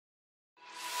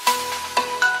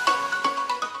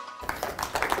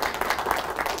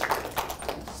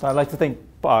So I'd like to thank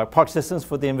Park Systems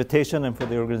for the invitation and for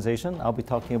the organization. I'll be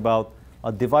talking about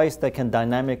a device that can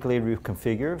dynamically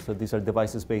reconfigure. So these are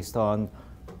devices based on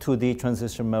 2D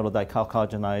transition metal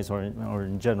dichalcogenized or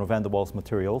in general van der Waals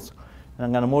materials. And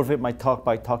I'm going to motivate my talk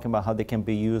by talking about how they can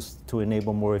be used to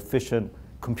enable more efficient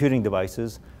computing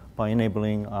devices by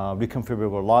enabling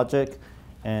reconfigurable logic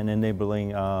and enabling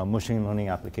machine learning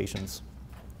applications.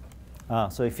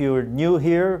 So if you're new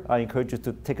here, I encourage you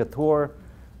to take a tour.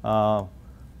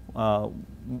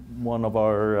 One of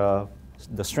our,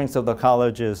 the strengths of the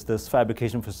college is this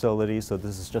fabrication facility. So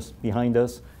this is just behind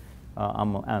us.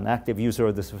 I'm an active user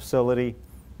of this facility.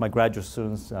 My graduate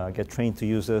students get trained to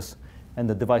use this. And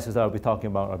the devices that I'll be talking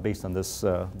about are based on this,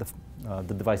 the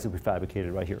devices we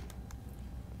fabricated right here.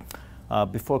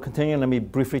 Before continuing, let me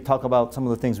briefly talk about some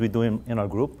of the things we do in our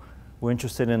group. We're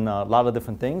interested in a lot of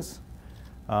different things.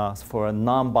 For a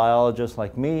non-biologist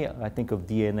like me, I think of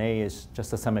DNA as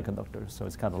just a semiconductor. So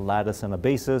it's got a lattice and a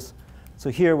basis. So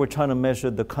here we're trying to measure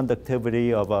the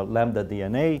conductivity of a lambda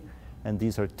DNA. And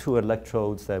these are 2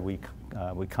 electrodes that we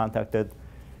contacted.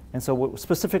 And so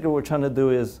specifically what we're trying to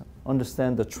do is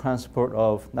understand the transport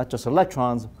of not just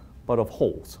electrons, but of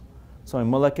holes. So in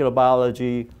molecular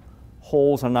biology,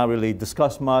 holes are not really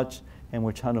discussed much, and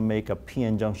we're trying to make a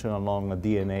p-n junction along a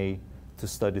DNA to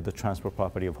study the transport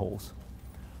property of holes.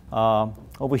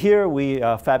 Over here, we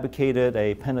fabricated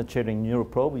a penetrating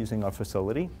neuroprobe using our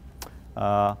facility.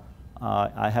 I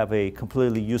have a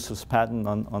completely useless patent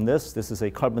on this. This is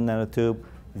a carbon nanotube.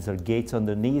 These are gates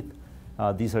underneath.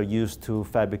 These are used to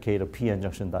fabricate a p-n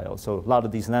junction diode. So a lot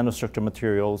of these nanostructure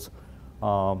materials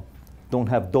don't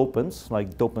have dopants,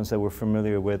 like dopants that we're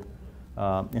familiar with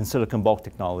in silicon bulk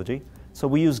technology. So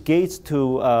we use gates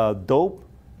to dope,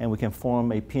 and we can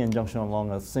form a p-n junction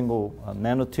along a single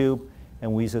nanotube,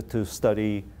 and we use it to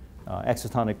study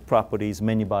exotonic properties,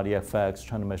 many-body effects,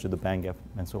 trying to measure the band gap,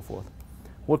 and so forth.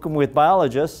 Working with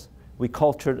biologists, we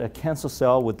cultured a cancer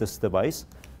cell with this device.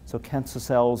 So cancer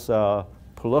cells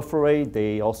proliferate,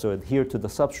 they also adhere to the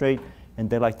substrate, and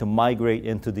they like to migrate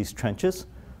into these trenches.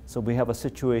 So we have a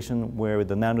situation where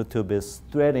the nanotube is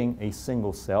threading a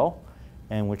single cell,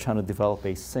 and we're trying to develop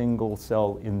a single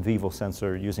cell in vivo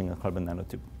sensor using a carbon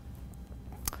nanotube.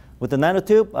 With the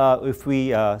nanotube, if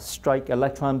we strike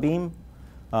electron beam,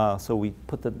 so we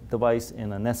put the device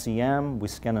in an SEM, we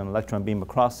scan an electron beam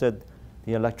across it,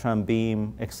 the electron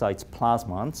beam excites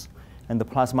plasmons, and the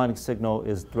plasmonic signal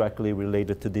is directly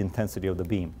related to the intensity of the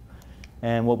beam.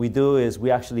 And what we do is we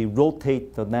actually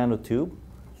rotate the nanotube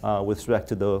with respect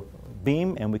to the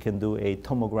beam, and we can do a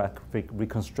tomographic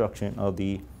reconstruction of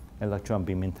the electron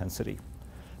beam intensity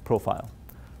profile.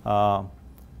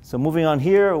 So moving on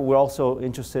here, we're also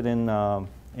interested in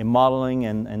modeling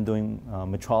and doing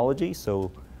metrology.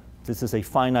 So this is a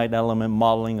finite element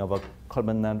modeling of a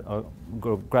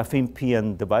graphene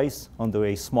p-n device under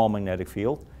a small magnetic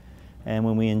field. And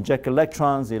when we inject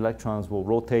electrons, the electrons will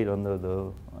rotate under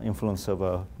the influence of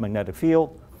a magnetic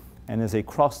field. And as they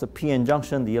cross the p-n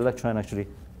junction, the electron actually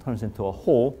turns into a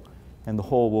hole, and the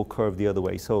hole will curve the other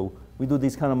way. So we do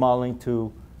these kind of modeling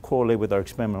to correlate with our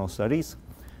experimental studies.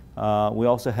 We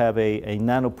also have a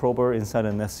nanoprober inside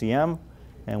an SCM,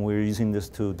 and we're using this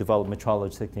to develop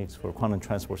metrology techniques for quantum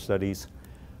transport studies.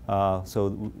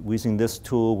 So using this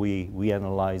tool, we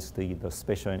analyze the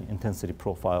spatial intensity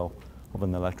profile of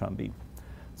an electron beam.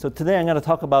 So today I'm going to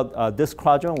talk about this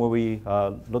quadrant where we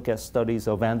look at studies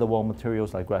of van der Waals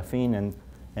materials like graphene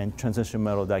and transition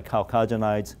metal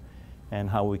dichalcogenides, and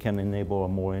how we can enable a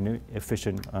more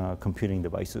efficient computing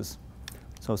devices.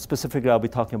 So specifically, I'll be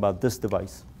talking about this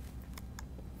device.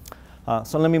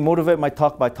 So let me motivate my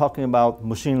talk by talking about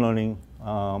machine learning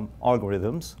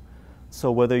algorithms.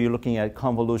 So whether you're looking at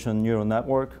convolutional neural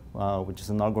network, which is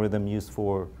an algorithm used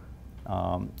for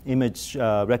image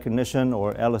recognition,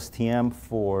 or LSTM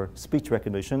for speech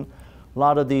recognition, a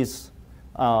lot of these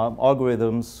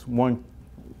algorithms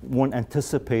weren't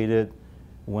anticipated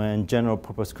when general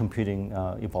purpose computing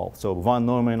evolved. So von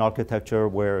Neumann architecture,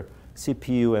 where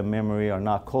CPU and memory are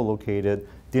not co-located,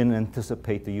 didn't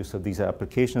anticipate the use of these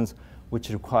applications, which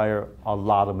require a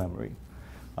lot of memory.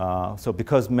 So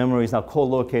because memory is now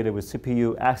co-located with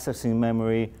CPU, accessing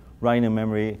memory, writing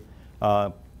memory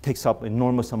takes up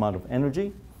enormous amount of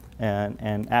energy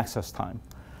and access time.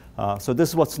 So this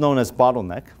is what's known as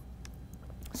bottleneck.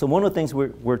 So one of the things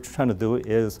we're trying to do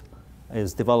is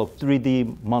develop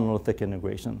 3D monolithic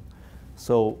integration.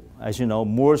 So as you know,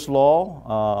 Moore's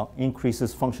law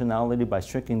increases functionality by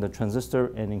shrinking the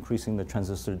transistor and increasing the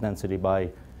transistor density by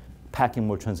packing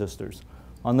more transistors.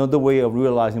 Another way of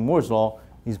realizing Moore's law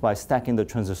is by stacking the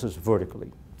transistors vertically.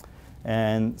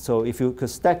 And so if you could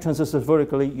stack transistors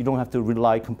vertically, you don't have to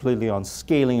rely completely on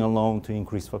scaling alone to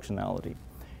increase functionality.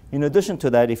 In addition to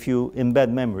that, if you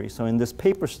embed memory, so in this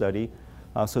paper study,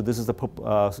 so this is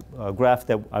a graph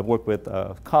that I work with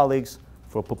colleagues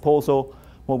for a proposal.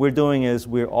 What we're doing is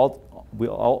we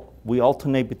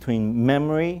alternate between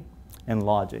memory and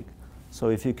logic. So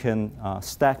if you can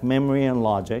stack memory and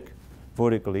logic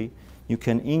vertically, you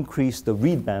can increase the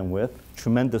read bandwidth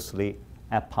tremendously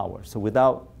at power. So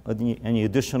without any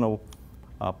additional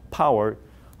power,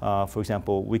 for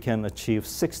example, we can achieve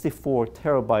 64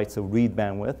 terabytes of read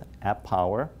bandwidth at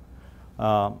power.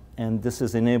 And this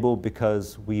is enabled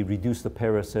because we reduce the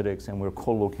parasitics and we're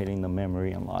co-locating the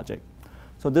memory and logic.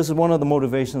 So this is one of the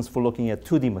motivations for looking at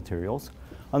 2D materials.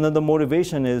 Another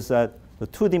motivation is that the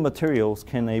 2D materials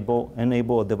can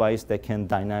enable a device that can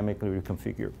dynamically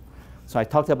reconfigure. So I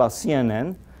talked about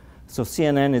CNN. So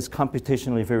CNN is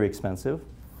computationally very expensive.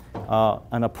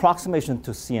 An approximation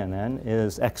to CNN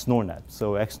is XNORNet.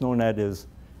 So XNORNet is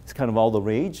kind of all the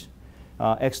rage.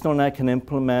 XNORNet can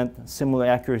implement similar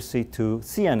accuracy to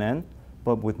CNN,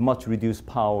 but with much reduced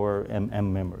power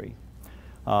and memory.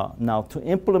 Now, to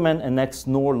implement an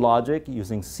XNOR logic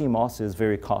using CMOS is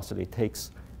very costly. It takes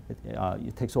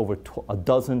over a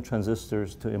dozen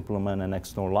transistors to implement an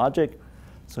XNOR logic.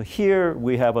 So here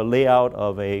we have a layout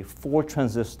of a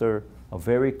 4-transistor, a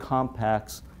very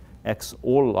compact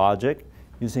XOR logic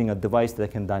using a device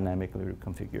that can dynamically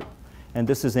reconfigure. And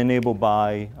this is enabled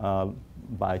by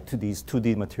these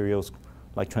 2D materials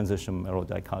like transition metal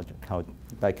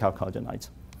dicalcogenides.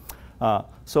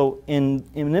 So in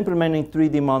implementing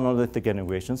 3D monolithic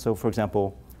integration, so for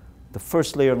example, the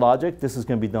first layer logic, this is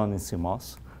going to be done in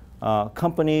CMOS.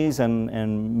 Companies,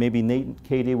 and maybe Nate and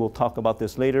Katie will talk about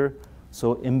this later,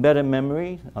 so embedded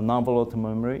memory, a non-volatile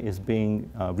memory, is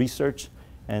being researched,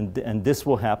 and this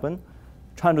will happen.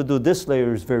 Trying to do this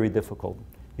layer is very difficult.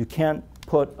 You can't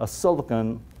put a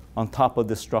silicon on top of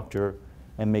this structure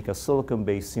and make a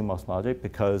silicon-based CMOS logic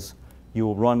because you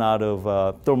will run out of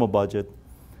thermal budget.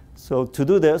 So to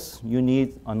do this, you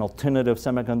need an alternative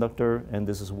semiconductor, and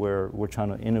this is where we're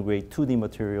trying to integrate 2D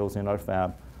materials in our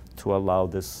fab to allow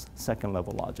this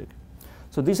second-level logic.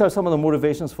 So these are some of the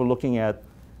motivations for looking at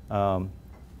a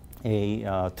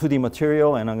 2D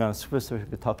material, and I'm going to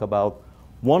specifically talk about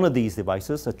one of these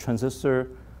devices, a transistor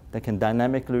that can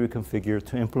dynamically reconfigure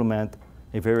to implement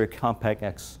a very compact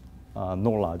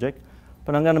XNOR logic.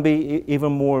 But I'm going to be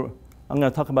even more, I'm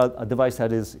going to talk about a device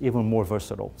that is even more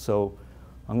versatile. So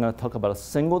I'm going to talk about a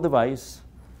single device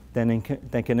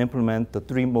that can implement the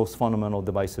 3 most fundamental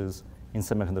devices in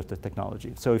semiconductor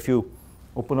technology. So if you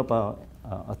open up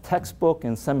a textbook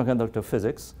in semiconductor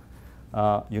physics,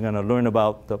 you're going to learn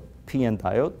about the PN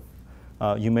diode.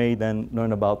 You may then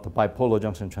learn about the bipolar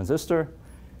junction transistor,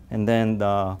 and then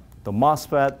the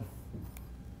MOSFET,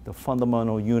 the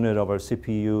fundamental unit of our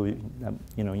CPU.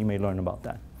 You may learn about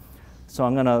that. So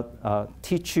I'm going to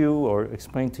teach you or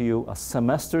explain to you a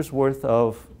semester's worth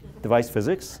of device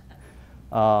physics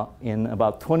in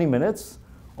about 20 minutes,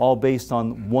 all based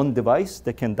on one device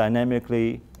that can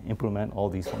dynamically implement all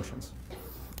these functions.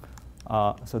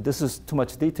 So this is too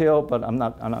much detail, but I'm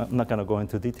not going to go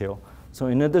into detail. So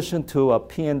in addition to a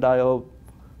PN diode,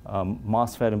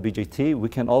 MOSFET, and BJT, we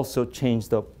can also change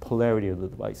the polarity of the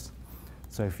device.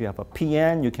 So if you have a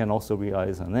PN, you can also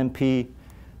realize an NP.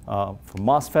 For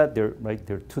MOSFET,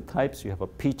 there are 2 types. You have a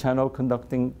P-channel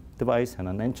conducting device and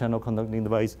an N-channel conducting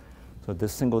device. So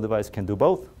this single device can do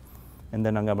both. And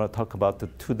then I'm going to talk about the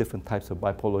 2 different types of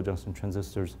bipolar junction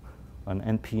transistors, an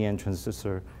NPN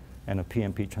transistor and a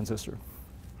PNP transistor.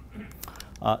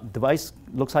 Device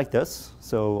looks like this.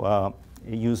 So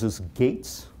it uses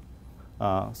gates.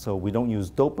 So we don't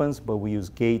use dopants, but we use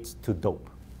gates to dope.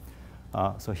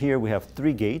 So here we have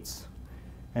 3 gates.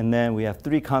 And then we have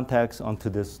 3 contacts onto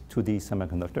this 2D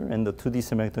semiconductor. And the 2D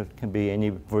semiconductor can be any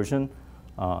version,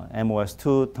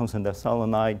 MOS2, tungsten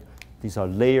diselenide. These are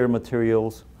layer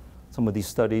materials. Some of these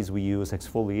studies we use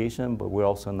exfoliation, but we're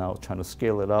also now trying to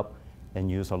scale it up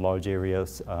and use a large area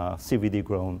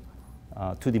CVD-grown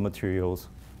 2D materials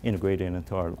integrated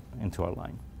into our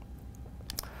line.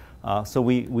 So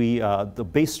the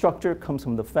base structure comes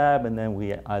from the fab, and then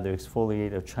we either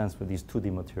exfoliate or transfer these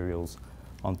 2D materials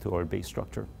onto our base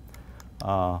structure.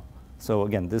 So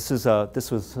again, this was a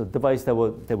device that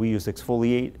we use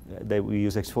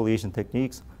exfoliation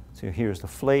techniques. So here's the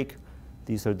flake.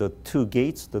 These are the 2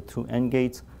 gates, the 2 end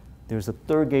gates. There's a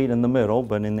 3rd gate in the middle,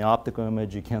 but in the optical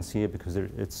image you can't see it because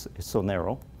it's so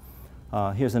narrow.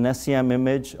 Here's an SEM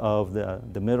image of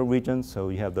the middle region. So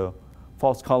you have the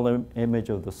false color image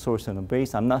of the source and the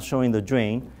base. I'm not showing the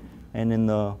drain. And in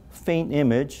the faint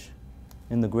image,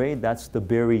 in the gray, that's the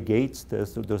Berry gates.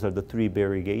 Those are the 3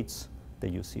 Berry gates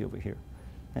that you see over here.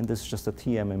 And this is just a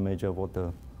TM image of what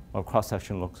our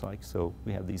cross-section looks like. So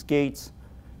we have these gates.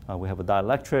 We have a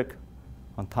dielectric.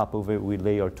 On top of it, we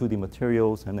lay our 2D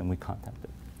materials, and then we contact it.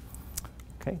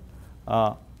 Okay?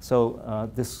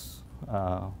 This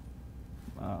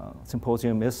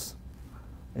symposium is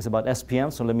about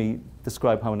SPM. So let me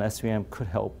describe how an SPM could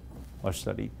help our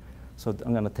study. So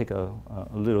I'm going to take a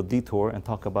little detour and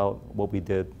talk about what we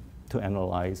did to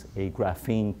analyze a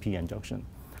graphene p-n junction.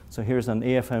 So here's an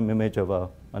AFM image of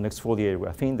an exfoliated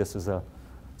graphene. This is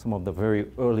some of the very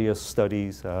earliest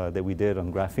studies that we did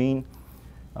on graphene.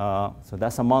 So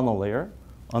that's a monolayer.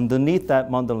 Underneath that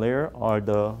monolayer are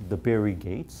the Berry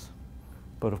gates.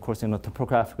 But of course, in a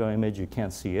topographical image, you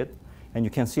can't see it. And you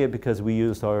can see it because we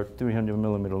used our 300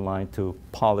 millimeter line to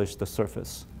polish the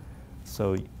surface.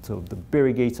 So the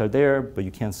Berry gates are there, but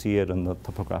you can't see it in the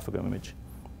topographical image.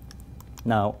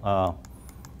 Now,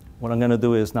 what I'm going to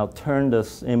do is now turn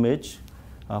this image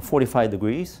 45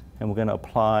 degrees, and we're going to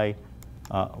apply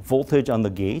voltage on the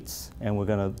gates, and we're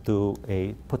going to do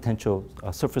a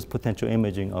surface potential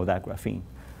imaging of that graphene.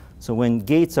 So when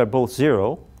gates are both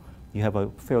 0, you have a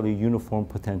fairly uniform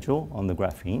potential on the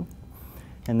graphene.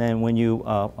 And then when you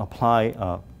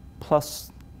apply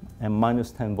plus and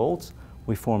minus 10 volts,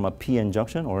 we form a p-n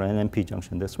junction or an NP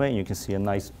junction this way, and you can see a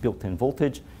nice built-in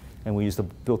voltage. And we use the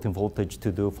built-in voltage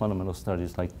to do fundamental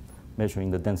studies like measuring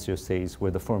the density of states,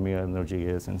 where the Fermi energy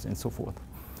is, and so forth.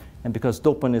 And because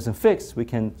dopant isn't fixed, we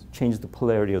can change the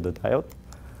polarity of the diode.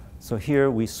 So here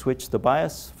we switch the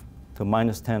bias to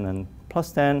minus 10 and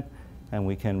plus 10, and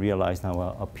we can realize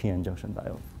now a p-n junction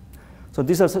diode. So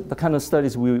these are the kind of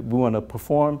studies we want to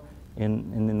perform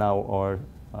in now our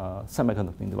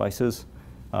semiconducting devices.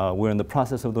 We're in the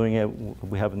process of doing it.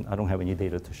 I don't have any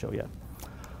data to show yet.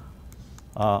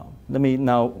 Let me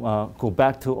now go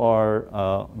back to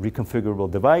our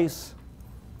reconfigurable device.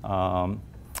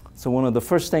 So one of the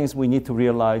first things we need to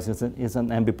realize is an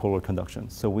ambipolar conduction.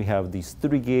 So we have these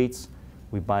 3 gates.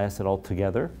 We bias it all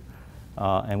together.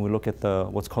 And we look at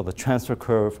what's called the transfer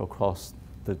curve across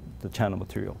the channel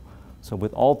material. So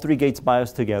with all 3 gates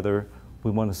biased together,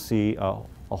 we want to see a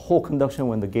hole conduction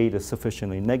when the gate is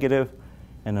sufficiently negative,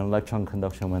 and an electron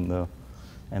conduction when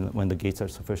the gates are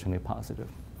sufficiently positive.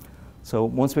 So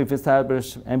once we've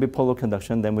established ambipolar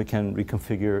conduction, then we can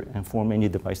reconfigure and form any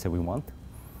device that we want.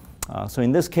 So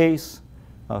in this case,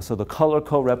 so the color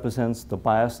code represents the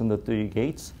bias in the 3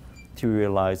 gates to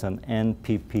realize an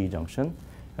NPP junction.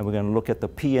 And we're going to look at the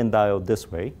p-n diode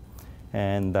this way.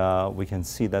 And we can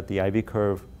see that the IV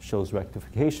curve shows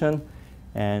rectification.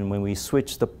 And when we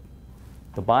switch the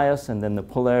bias and then the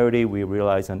polarity, we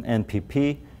realize an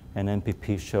NPP. And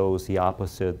NPP shows the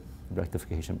opposite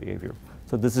rectification behavior.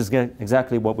 So this is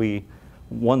exactly what we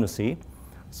want to see.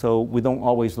 So we don't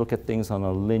always look at things on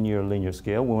a linear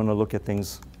scale. We want to look at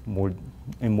things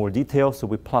in more detail. So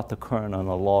we plot the current on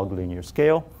a log linear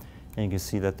scale. And you can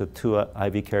see that the 2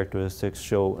 IV characteristics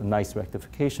show a nice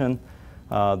rectification.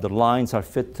 The lines are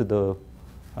fit to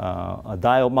a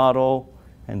diode model.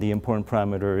 And the important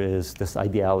parameter is this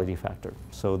ideality factor.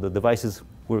 So the devices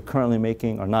we're currently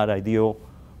making are not ideal.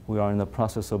 We are in the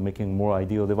process of making more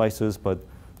ideal devices, but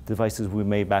devices we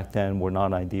made back then were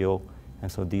not ideal.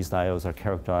 And so these diodes are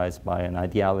characterized by an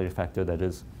ideality factor that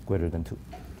is greater than 2.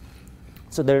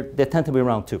 So they tend to be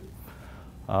around 2.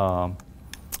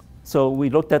 So we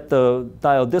looked at the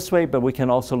diode this way, but we can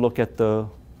also look at a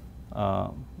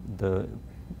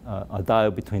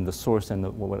diode between the source and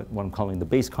what I'm calling the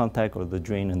base contact, or the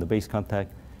drain and the base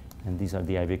contact. And these are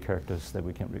the IV characteristics that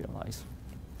we can realize.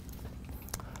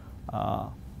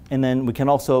 And then we can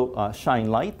also shine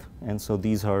light. And so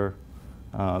these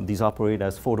operate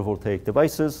as photovoltaic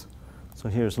devices. So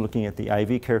here's looking at the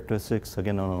IV characteristics,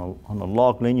 again, on a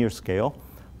log linear scale.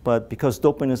 But because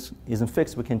dopant isn't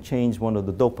fixed, we can change one of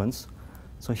the dopants.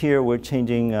 So here we're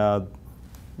changing,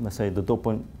 let's say, the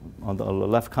dopant on the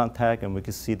left contact, and we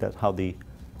can see that how the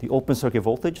open circuit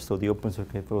voltage, so the open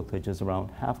circuit voltage is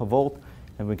around ½ volt,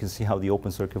 and we can see how the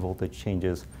open circuit voltage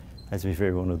changes as we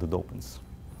vary one of the dopants.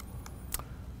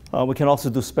 We can also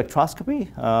do spectroscopy.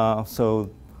 So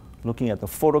looking at the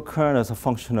photocurrent as a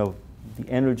function of the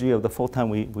energy of the photon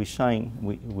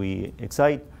we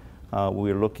excite.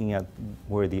 We're looking at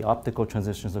where the optical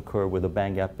transitions occur, where the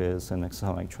band gap is, and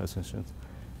exciton transitions,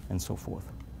 and so forth.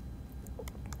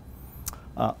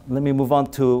 Let me move on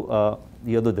to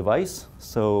the other device.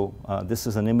 So this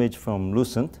is an image from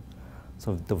Lucent.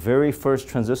 So the very first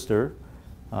transistor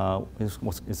is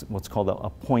what's called a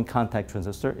point contact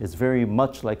transistor. It's very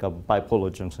much like a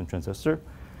bipolar junction transistor.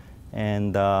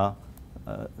 And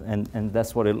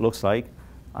that's what it looks like.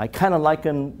 I kind of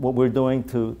liken what we're doing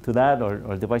to that.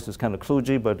 Our device is kind of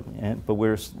kludgy, but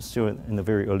we're still in the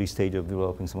very early stage of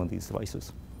developing some of these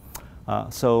devices. A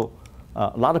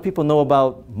lot of people know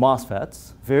about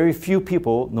MOSFETs. Very few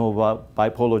people know about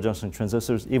bipolar junction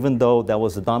transistors, even though that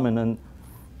was the dominant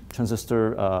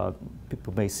transistor.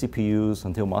 People made CPUs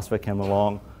until MOSFET came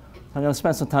along. I'm going to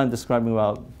spend some time describing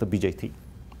about the BJT.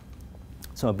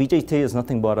 So a BJT is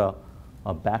nothing but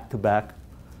a back-to-back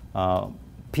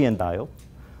PN diode.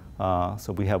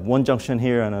 So we have one junction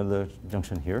here and another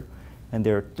junction here. And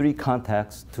there are 3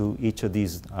 contacts to each of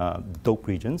these dope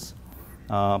regions.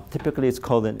 Typically, it's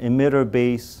called an emitter,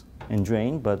 base, and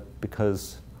drain. But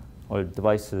because our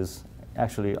device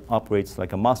actually operates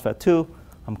like a MOSFET too,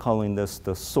 I'm calling this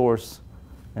the source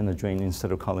and the drain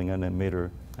instead of calling it an emitter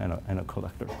and a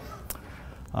collector.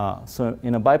 So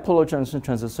in a bipolar junction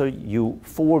transistor, you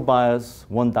forward bias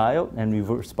one diode and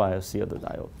reverse bias the other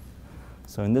diode.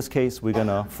 So in this case, we're going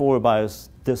to forward bias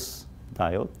this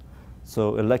diode.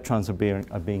 So electrons are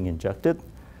being injected,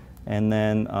 and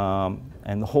then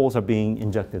and the holes are being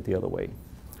injected the other way.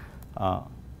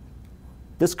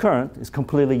 This current is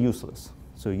completely useless.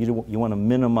 So you want to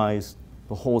minimize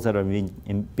the holes that are being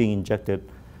injected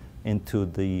into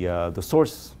the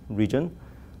source region.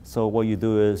 So what you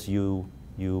do is you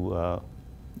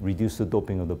reduce the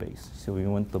doping of the base. So you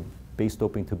want the base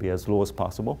doping to be as low as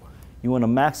possible. You want to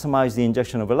maximize the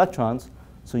injection of electrons,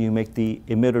 so you make the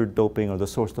emitter doping or the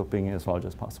source doping as large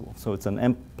as possible. So it's an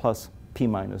N plus P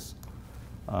minus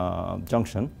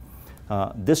junction.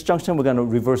 This junction, we're going to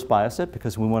reverse bias it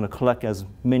because we want to collect as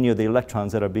many of the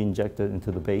electrons that are being injected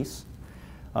into the base.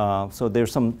 So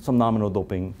there's some nominal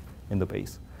doping in the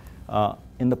base.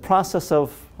 In the process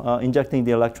of injecting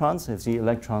the electrons, as the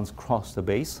electrons cross the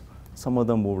base, some of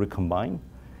them will recombine,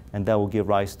 and that will give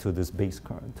rise to this base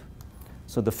current.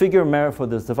 So the figure of merit for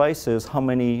this device is how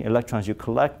many electrons you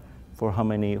collect for how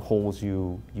many holes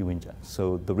you inject.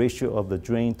 So the ratio of the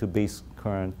drain to base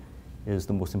current is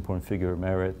the most important figure of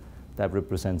merit. That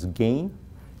represents gain,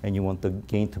 and you want the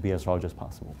gain to be as large as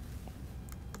possible.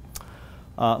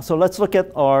 So let's look at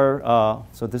our,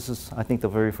 so this is, I think, the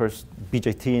very first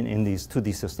BJT in these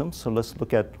 2D systems. So let's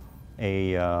look at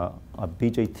a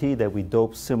BJT that we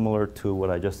dope similar to what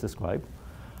I just described.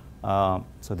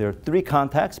 So there are 3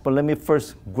 contacts, but let me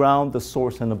first ground the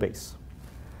source and the base.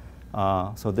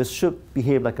 So this should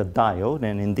behave like a diode,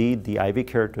 and indeed the IV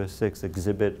characteristics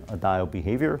exhibit a diode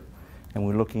behavior. And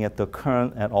we're looking at the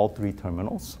current at all 3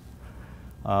 terminals.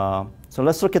 So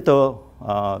let's look at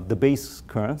the base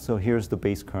current. So here's the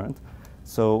base current.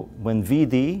 So when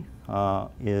VD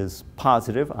is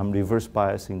positive, I'm reverse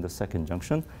biasing the second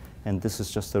junction. And this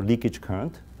is just a leakage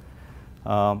current.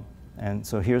 And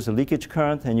so here's the leakage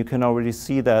current. And you can already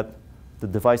see that the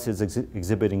device is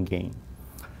exhibiting gain.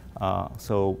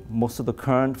 So most of the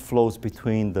current flows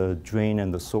between the drain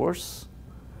and the source.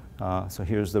 So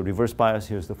here's the reverse bias.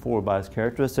 Here's the forward bias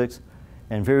characteristics.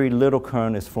 And very little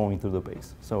current is flowing through the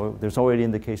base. So there's already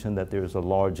indication that there's a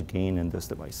large gain in this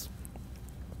device.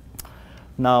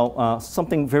 Now,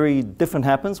 something very different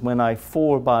happens when I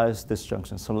forward bias this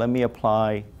junction. So let me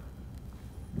apply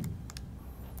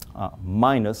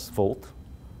minus volt.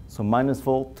 So minus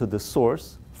volt to the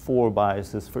source, forward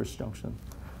bias this first junction.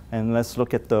 And let's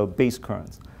look at the base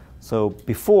currents. So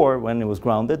before, when it was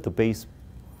grounded, the base,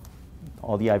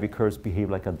 all the IV curves behave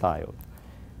like a diode.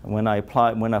 When I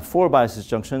forward bias this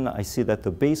junction, I see that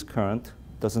the base current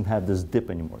doesn't have this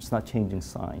dip anymore. It's not changing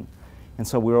sign. And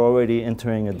so we're already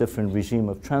entering a different regime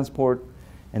of transport.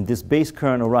 And this base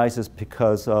current arises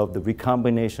because of the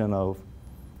recombination of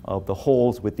the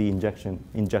holes with the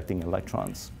injecting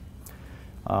electrons.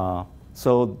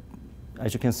 So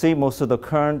as you can see, most of the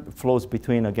current flows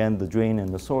between, again, the drain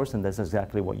and the source, and that's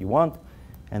exactly what you want.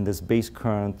 And this base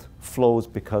current flows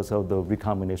because of the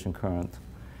recombination current.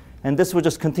 And this will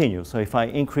just continue. So if I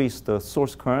increase the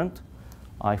source current,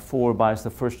 I forward bias the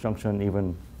first junction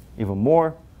even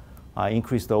more. I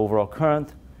increase the overall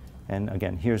current. And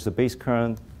again, here's the base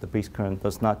current. The base current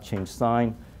does not change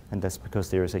sign, and that's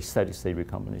because there is a steady state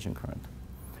recombination current.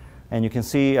 And you can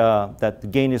see that the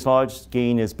gain is large.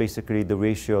 Gain is basically the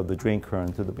ratio of the drain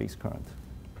current to the base current.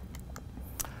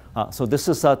 So this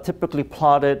is typically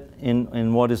plotted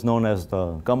in what is known as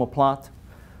the gamma plot.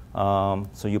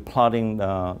 So you're plotting,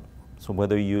 so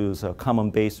whether you use a common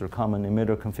base or common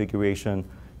emitter configuration,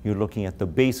 you're looking at the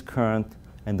base current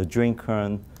and the drain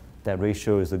current. That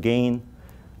ratio is the gain.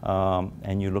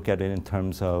 And you look at it in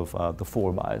terms of the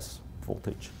forward bias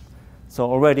voltage. So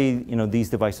already, these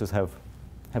devices have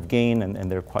gain,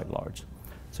 and they're quite large.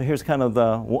 So here's kind of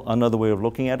another way of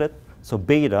looking at it. So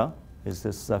beta is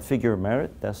this figure of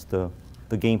merit. That's the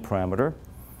gain parameter.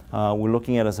 we're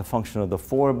looking at as a function of the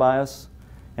forward bias,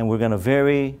 and we're going to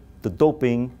vary the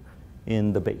doping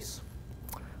in the base.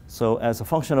 So as a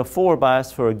function of forward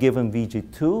bias for a given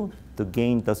VG2, the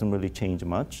gain doesn't really change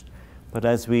much. But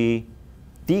as we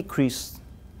decrease,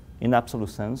 in absolute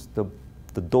sense,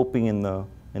 the doping in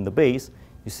the base,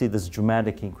 you see this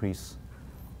dramatic increase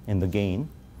in the gain.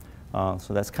 So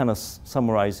that's kind of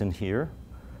summarized in here.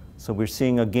 So we're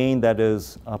seeing a gain that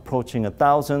is approaching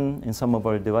 1,000. In some of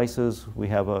our devices, we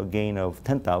have a gain of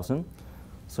 10,000.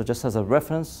 So just as a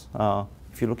reference,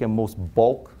 if you look at most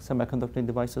bulk semiconductor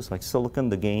devices like silicon,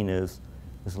 the gain is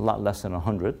a lot less than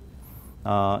 100.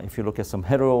 If you look at some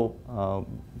hetero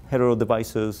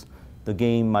devices, the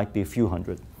gain might be a few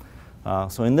hundred.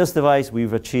 So in this device,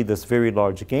 we've achieved this very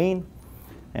large gain.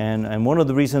 And one of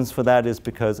the reasons for that is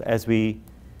because as we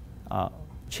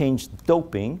change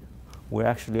doping, we're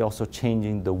actually also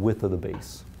changing the width of the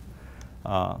base.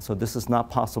 So this is not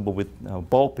possible with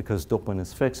bulk because doping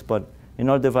is fixed, but in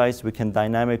our device, we can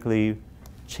dynamically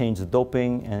change the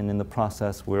doping, and in the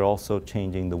process, we're also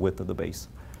changing the width of the base.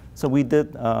 So we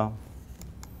did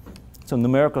some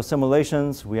numerical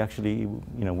simulations. We actually,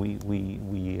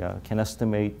 we can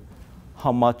estimate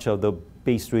how much of the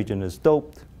base region is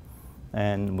doped,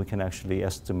 and we can actually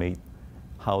estimate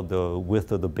how the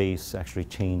width of the base actually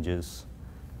changes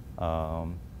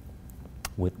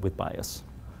with bias.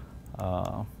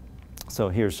 So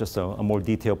here's just a more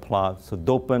detailed plot. So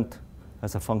dopant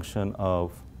as a function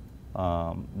of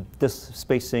this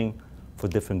spacing for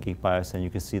different gate bias, and you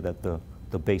can see that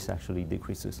the base actually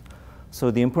decreases. So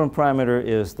the important parameter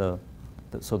is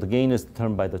so the gain is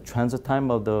determined by the transit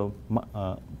time of the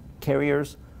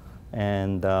carriers,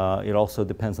 and it also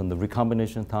depends on the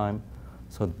recombination time.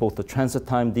 So both the transit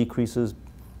time decreases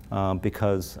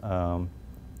because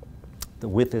the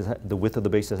width of the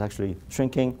base is actually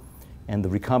shrinking, and the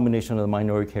recombination of the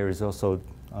minority carrier is also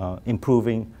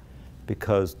improving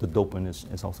because the dopant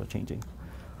is also changing.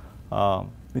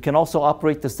 We can also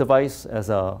operate this device as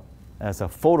a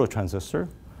phototransistor.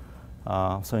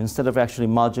 So instead of actually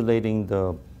modulating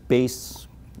the base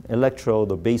electrode,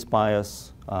 the base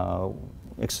bias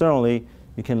externally,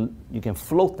 you can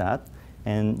float that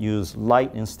and use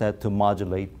light instead to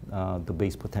modulate the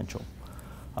base potential.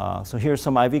 So here's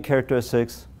some IV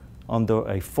characteristics under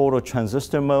a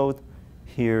phototransistor mode.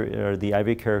 Here are the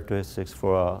IV characteristics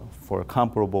for a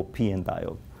comparable PN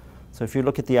diode. So if you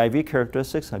look at the IV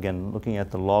characteristics, again, looking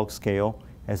at the log scale,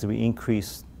 as we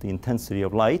increase the intensity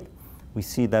of light, we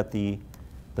see that the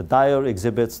diode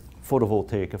exhibits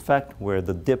photovoltaic effect, where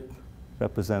the dip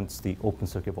represents the open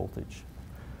circuit voltage.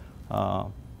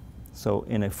 So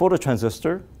in a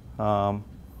phototransistor,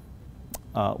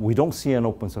 we don't see an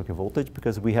open circuit voltage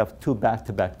because we have two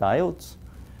back-to-back diodes,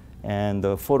 and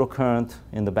the photocurrent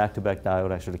in the back-to-back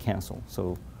diode actually cancel.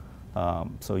 So,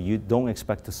 so you don't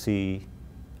expect to see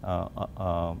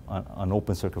an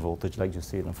open circuit voltage like you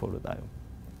see in a photodiode.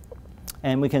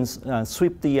 And we can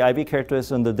sweep the IV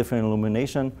characteristics under different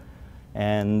illumination,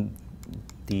 and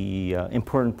the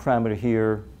important parameter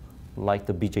here, like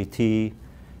the BJT,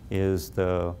 is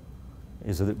the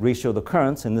ratio of the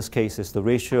currents. In this case, it's the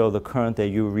ratio of the current that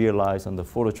you realize on the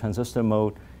phototransistor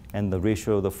mode and the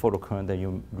ratio of the photocurrent that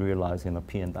you realize in a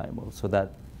PN diode mode. So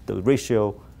that the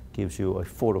ratio gives you a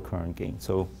photocurrent gain.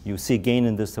 So you see gain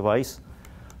in this device.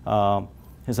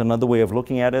 Here's another way of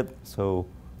looking at it. So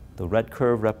the red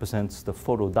curve represents the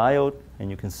photodiode, and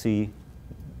you can see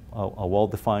a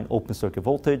well-defined open circuit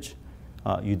voltage.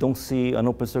 You don't see an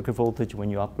open circuit voltage when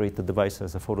you operate the device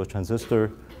as a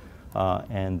phototransistor,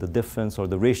 and the difference or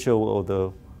the ratio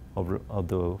of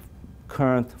the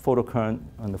current, photocurrent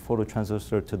on the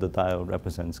phototransistor to the diode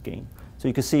represents gain. So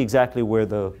you can see exactly where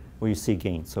you see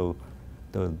gain. So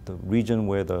the region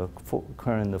where the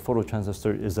current in the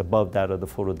phototransistor is above that of the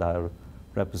photodiode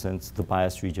represents the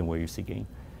bias region where you see gain.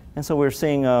 And so we're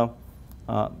seeing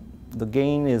the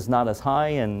gain is not as high,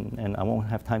 and I won't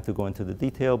have time to go into the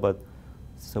detail, but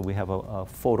so we have a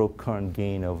photocurrent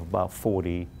gain of about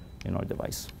 40 in our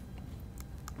device.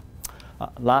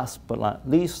 Last but not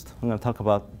least, I'm going to talk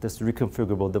about this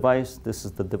reconfigurable device. This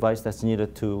is the device that's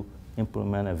needed to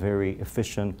implement a very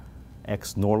efficient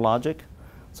X-NOR logic.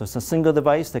 So it's a single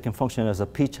device that can function as a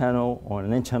P-channel or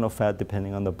an N-channel FET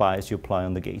depending on the bias you apply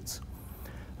on the gates.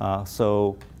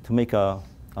 So to make a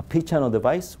P-channel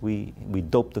device, we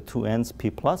dope the two ends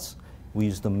P+. We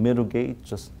use the middle gate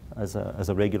just as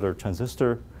a regular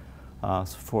transistor.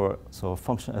 As a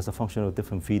function of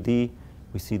different VD,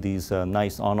 we see these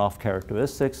nice on-off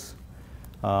characteristics.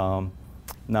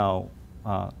 Now,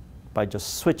 by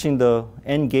just switching the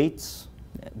N gates,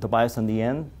 the bias on the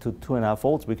end to 2.5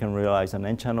 volts, we can realize an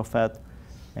N-channel FET,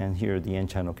 and here are the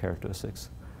N-channel characteristics.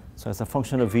 So as a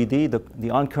function of VD, the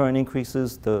on current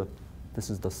increases. This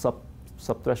is the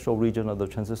subthreshold region of the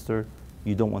transistor.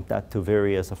 You don't want that to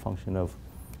vary as a function of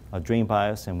drain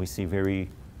bias, and we see very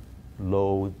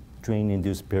low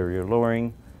drain-induced barrier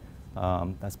lowering.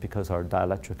 That's because our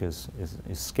dielectric is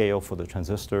scale for the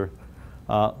transistor.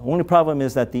 Only problem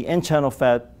is that the N-channel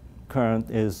FET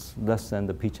current is less than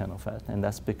the P-channel FET, and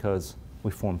that's because we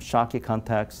form Schottky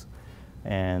contacts,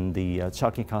 and the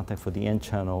Schottky contact for the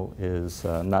N-channel is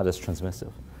not as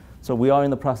transmissive. So we are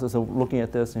in the process of looking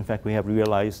at this. In fact, we have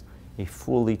realized a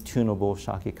fully tunable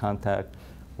Schottky contact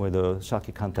where the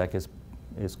Schottky contact is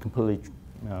completely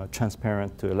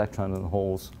transparent to electron and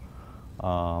holes.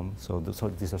 So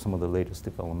these are some of the latest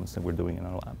developments that we're doing in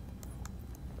our lab.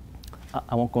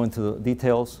 I won't go into the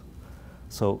details.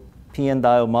 So PN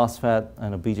diode, MOSFET,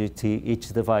 and a BJT, each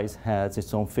device has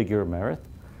its own figure of merit.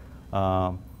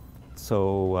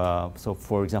 So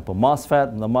for example,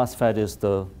 MOSFET, the MOSFET is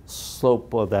the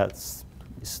slope of that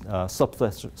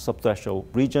subthreshold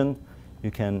region.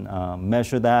 You can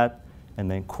measure that and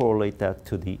then correlate that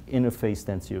to the interface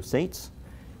density of states.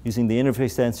 Using the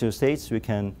interface density of states, we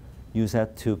can use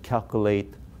that to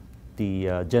calculate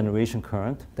the generation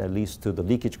current that leads to the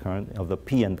leakage current of the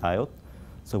PN diode.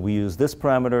 So we use this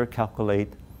parameter,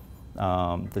 calculate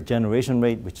the generation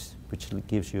rate, which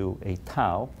gives you a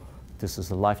tau. This is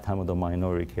the lifetime of the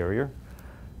minority carrier.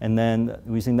 And then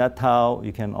using that tau,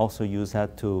 you can also use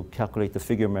that to calculate the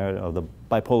figure merit of the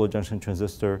bipolar junction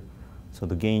transistor. So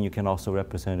the gain you can also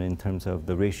represent in terms of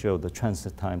the ratio of the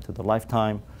transit time to the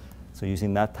lifetime. So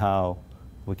using that tau,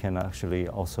 we can actually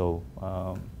also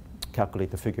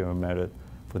calculate the figure of merit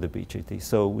for the BJT.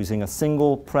 So using a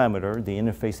single parameter, the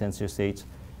interface density states,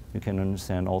 you can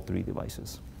understand all three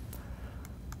devices.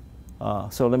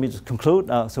 So let me just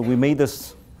conclude. So we made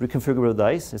this reconfigurable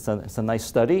device. It's a nice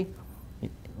study.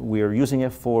 We are using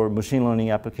it for machine learning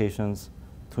applications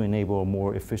to enable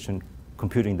more efficient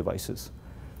computing devices.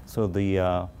 So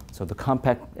the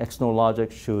compact external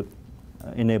logic should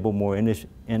enable more energy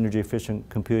efficient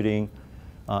computing.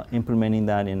 Implementing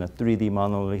that in a 3D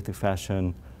monolithic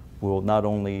fashion will not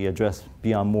only address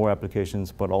beyond more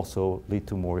applications, but also lead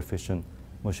to more efficient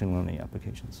machine learning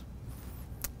applications.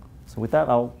 So with that,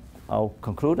 I'll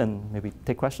conclude and maybe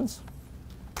take questions.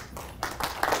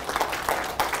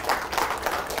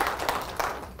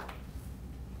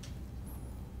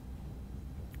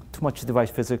 Too much device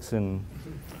physics in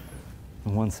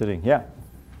one sitting. Yeah?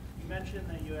 You mentioned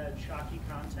that you had Schottky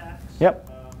contacts. Yep.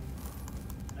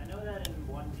 I know that in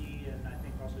 1D and I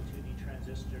think also 2D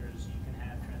transistors, you can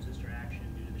have transistor action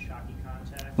due to the Schottky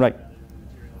contact right. rather than the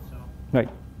material itself. Right.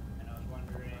 And I was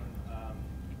wondering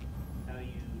how you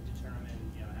determine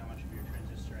how much of your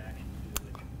transistor action due to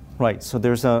which. Right. So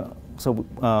there's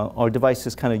our device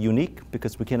is kind of unique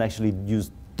because we can actually use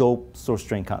dope source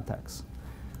drain contacts.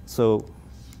 So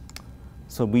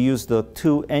we use the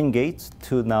two N gates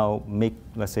to now make,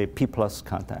 let's say, P plus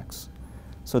contacts.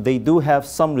 So they do have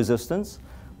some resistance,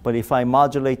 but if I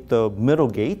modulate the middle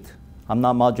gate, I'm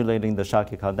not modulating the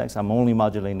Schottky contacts, I'm only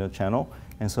modulating the channel.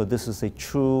 And so this is a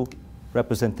true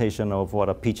representation of what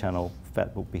a P-channel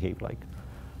FET will behave like.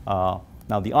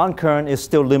 Now the on current is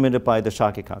still limited by the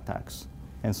Schottky contacts.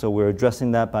 And so we're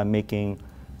addressing that by making,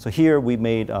 so here we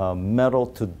made metal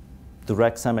to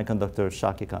direct semiconductor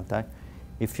Schottky contact.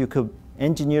 If you could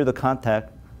engineer the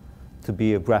contact to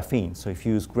be a graphene. So if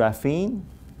you use graphene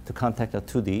to contact a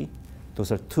 2D,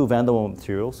 those are two van der Waals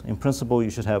materials. In principle, you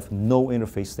should have no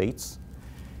interface states.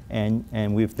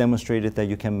 And we've demonstrated that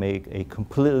you can make a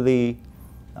completely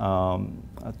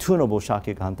tunable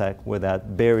Schottky contact where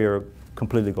that barrier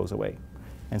completely goes away.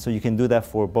 And so you can do that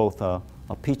for both a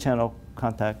P-channel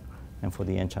contact and for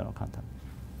the N-channel contact.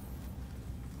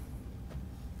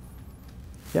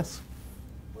 Yes?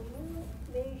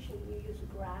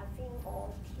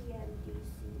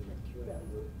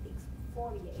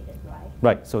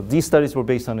 Right, so these studies were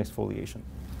based on exfoliation.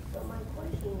 So my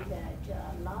question is that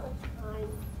a lot of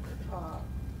times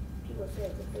people say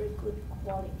it's a very good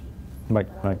quality. Right,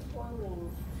 but right. I was wondering,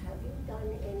 have you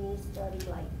done any study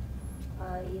like,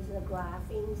 is the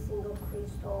graphene single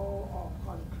crystal or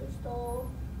polycrystal?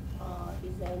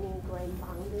 Is there any grain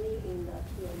boundary in the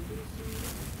TMDC?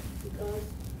 Because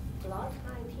a lot of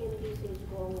times TMDC is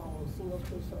grown on single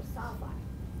crystal sapphire.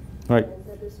 Right. And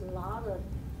there's a lot of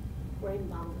grain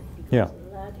boundary. Yeah.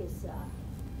 The lattice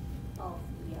of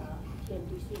the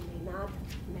TMDC may not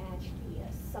match the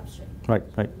substrate. Right,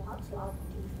 right. Lots of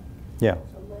defects. Yeah.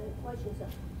 So my question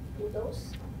is, would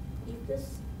those, if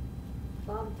this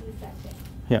lot of defect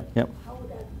there, Yeah, how would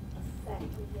that affect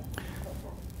the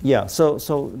performance? Yeah,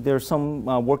 so there's some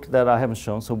work that I haven't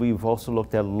shown. So we've also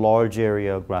looked at large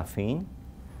area graphene.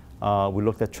 We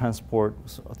looked at transport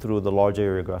through the large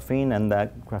area graphene, and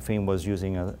that graphene was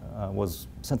was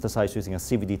synthesized using a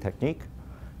CVD technique.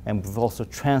 And we've also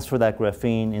transferred that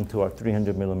graphene into our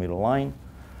 300 millimeter line.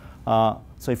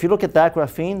 So if you look at that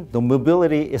graphene, the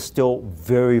mobility is still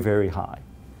very, very high.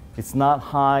 It's not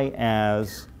high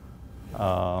as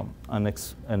an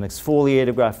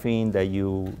exfoliated graphene that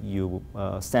you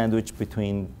sandwich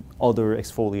between other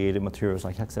exfoliated materials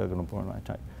like hexagonal boron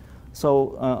type.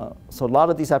 So a lot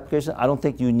of these applications, I don't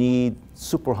think you need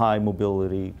super high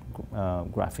mobility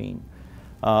graphene.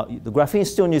 The graphene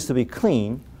still needs to be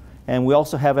clean, and we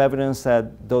also have evidence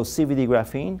that those CVD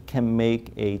graphene can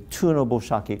make a tunable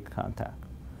Schottky contact.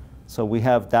 So we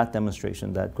have that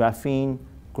demonstration that graphene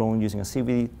grown using a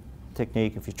CVD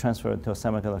technique, if you transfer it to a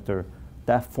semiconductor,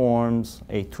 that forms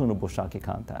a tunable Schottky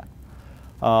contact.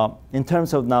 In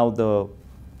terms of now the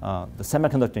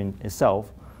semiconductor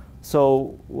itself,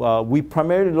 so we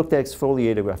primarily looked at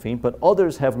exfoliated graphene, but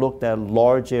others have looked at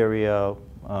large area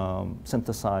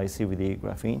synthesized CVD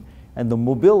graphene, and the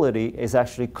mobility is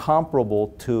actually comparable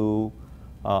to,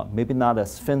 maybe not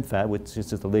as FinFET, which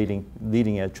is the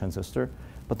leading edge transistor,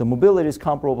 but the mobility is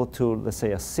comparable to, let's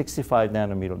say, a 65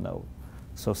 nanometer node.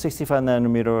 So 65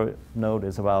 nanometer node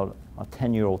is about a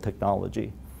 10-year-old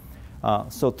technology.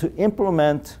 So to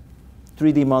implement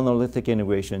 3D monolithic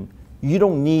integration, you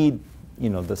don't need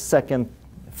the second,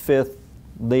 fifth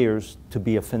layers to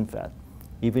be a FinFET.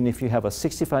 Even if you have a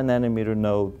 65 nanometer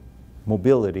node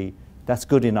mobility, that's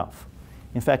good enough.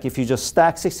 In fact, if you just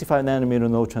stack 65 nanometer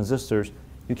node transistors,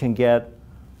 you can get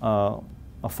a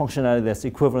functionality that's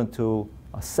equivalent to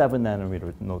a 7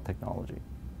 nanometer node technology.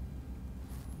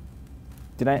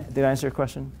 Did I answer your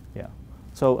question? Yeah.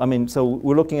 So so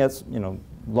we're looking at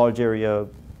large area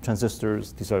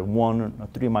transistors. These are 1 or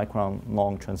 3 micron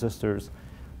long transistors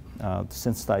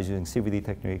synthesized using CVD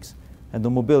techniques, and the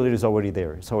mobility is already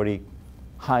there. It's already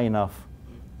high enough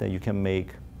that you can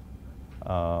make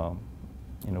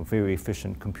very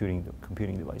efficient computing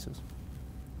devices.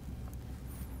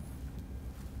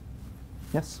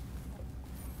 Yes?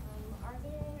 Are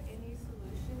there any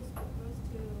solutions proposed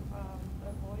to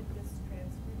avoid this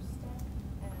transfer step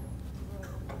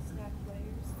and stack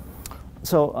layers?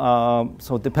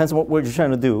 So it depends on what you're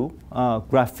trying to do.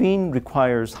 Graphene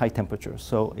requires high temperature,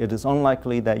 so it is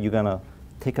unlikely that you're going to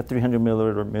take a 300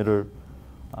 millimeter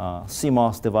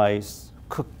CMOS device,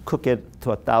 cook it to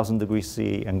 1,000 degrees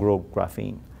C, and grow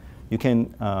graphene. You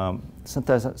can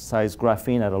synthesize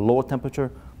graphene at a lower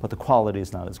temperature, but the quality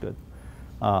is not as good.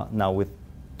 Now with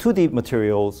 2D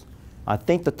materials, I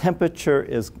think the temperature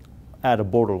is at a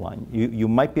borderline. You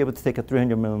might be able to take a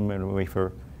 300 millimeter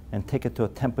wafer and take it to a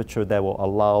temperature that will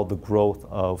allow the growth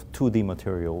of 2D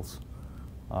materials.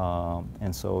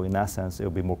 And so in that sense, it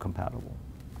will be more compatible.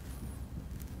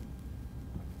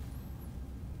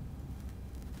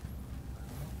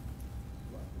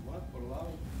 What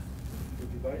allows the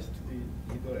device to be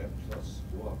either M plus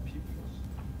or P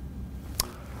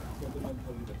plus?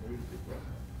 Fundamentally, the very different.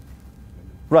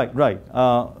 Right.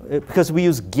 Because we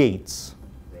use gates.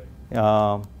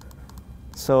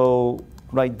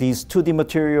 Right. These 2D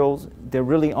materials, there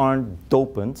really aren't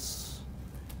dopants.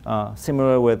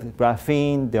 Similar with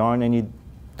graphene, there aren't any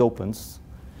dopants,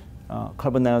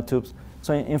 carbon nanotubes.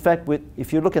 So in fact,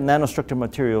 if you look at nanostructured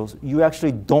materials, you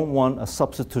actually don't want a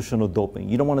substitutional doping.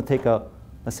 You don't want to take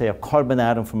let's say, a carbon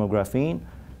atom from a graphene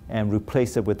and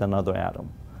replace it with another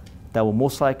atom. That will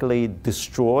most likely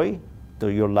destroy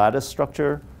your lattice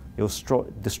structure. It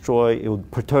will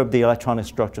perturb the electronic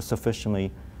structure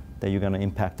sufficiently that you're going to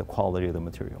impact the quality of the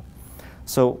material.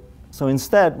 So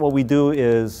instead, what we do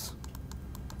is,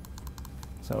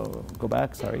 go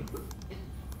back, sorry.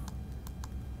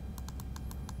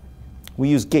 We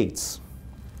use gates.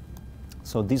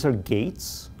 So these are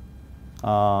gates.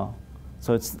 So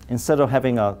it's, instead of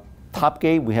having a top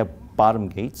gate, we have bottom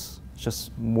gates. It's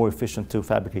just more efficient to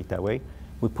fabricate that way.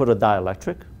 We put a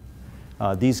dielectric.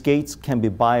 These gates can be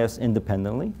biased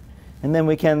independently. And then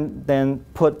we can then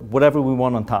put whatever we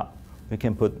want on top. We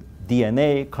can put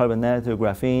DNA, carbon nanotube,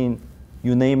 graphene,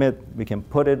 you name it, we can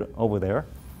put it over there.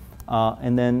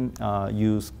 And then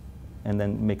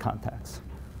make contacts.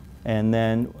 And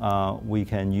then we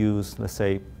can use, let's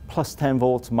say, plus 10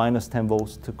 volts, minus 10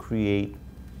 volts to create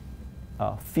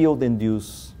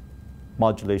field-induced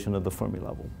modulation of the Fermi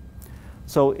level.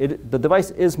 So the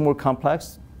device is more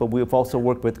complex, but we've also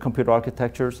worked with computer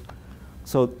architectures.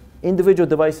 So individual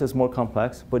device is more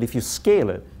complex, but if you scale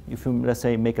it, if you, let's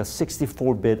say, make a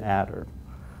 64-bit adder,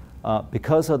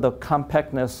 because of the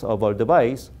compactness of our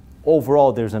device,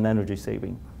 overall there's an energy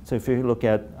saving. So if you look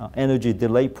at energy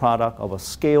delay product of a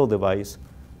scale device,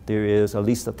 there is at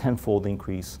least a 10-fold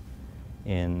increase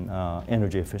in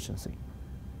energy efficiency.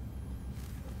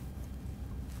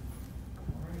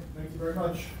 All right, thank you very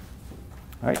much.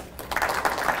 All right.